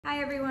Hi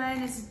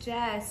everyone, it's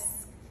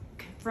Jess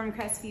from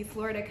Crestview,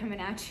 Florida, coming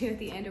at you at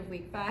the end of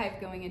week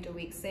 5, going into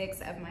week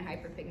 6 of my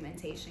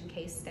hyperpigmentation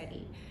case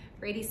study.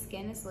 Brady's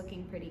skin is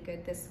looking pretty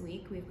good this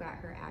week. We've got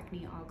her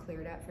acne all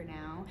cleared up for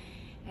now,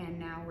 and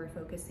now we're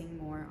focusing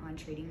more on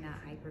treating that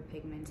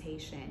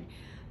hyperpigmentation.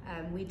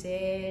 We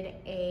did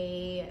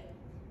a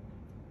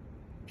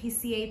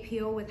PCA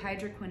peel with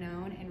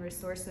hydroquinone and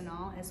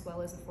resorcinol, as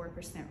well as a 4%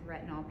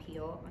 retinol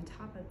peel on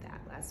top of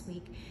that last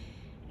week.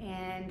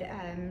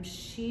 And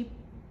she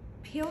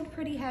peeled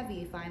pretty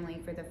heavy finally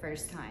for the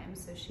first time,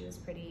 so she was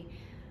pretty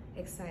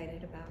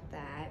excited about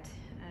that.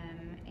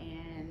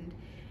 And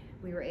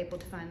we were able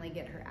to finally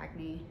get her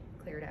acne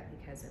cleared up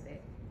because of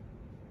it.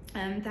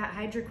 That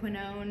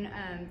hydroquinone,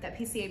 that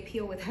PCA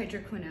peel with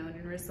hydroquinone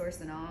and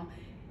resorcinol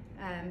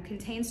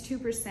contains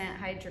 2%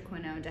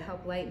 hydroquinone to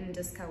help lighten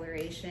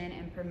discoloration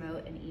and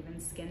promote an even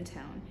skin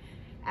tone.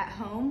 At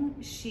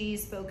home,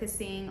 she's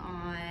focusing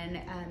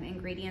on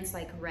ingredients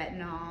like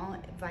retinol,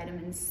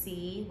 vitamin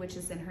C, which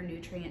is in her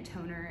nutrient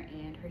toner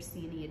and her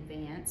CNE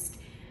Advanced,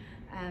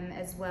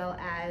 as well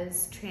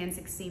as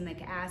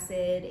tranexamic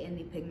acid in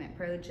the Pigment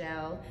Pro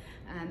Gel,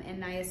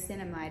 and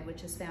niacinamide,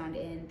 which is found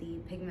in the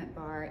Pigment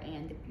Bar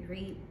and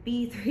the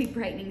B3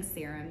 Brightening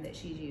Serum that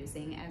she's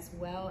using, as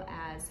well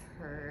as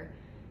her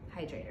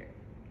hydrator.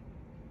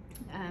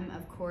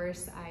 Of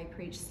course, I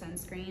preach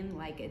sunscreen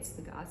like it's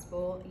the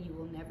gospel. You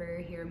will never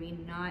hear me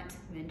not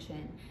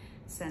mention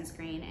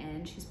sunscreen,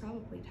 and she's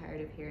probably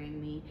tired of hearing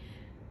me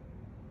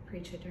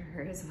preach it to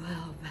her as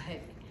well,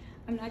 but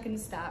I'm not going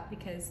to stop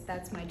because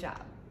that's my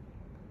job.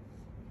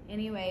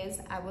 Anyways,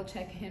 I will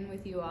check in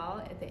with you all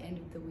at the end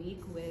of the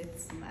week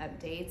with some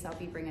updates. I'll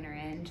be bringing her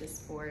in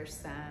just for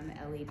some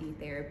LED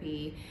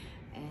therapy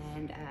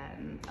and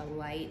a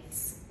light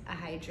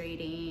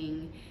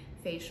hydrating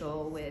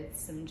facial with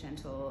some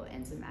gentle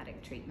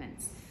enzymatic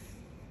treatments.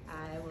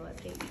 I will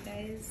update you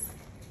guys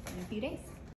in a few days.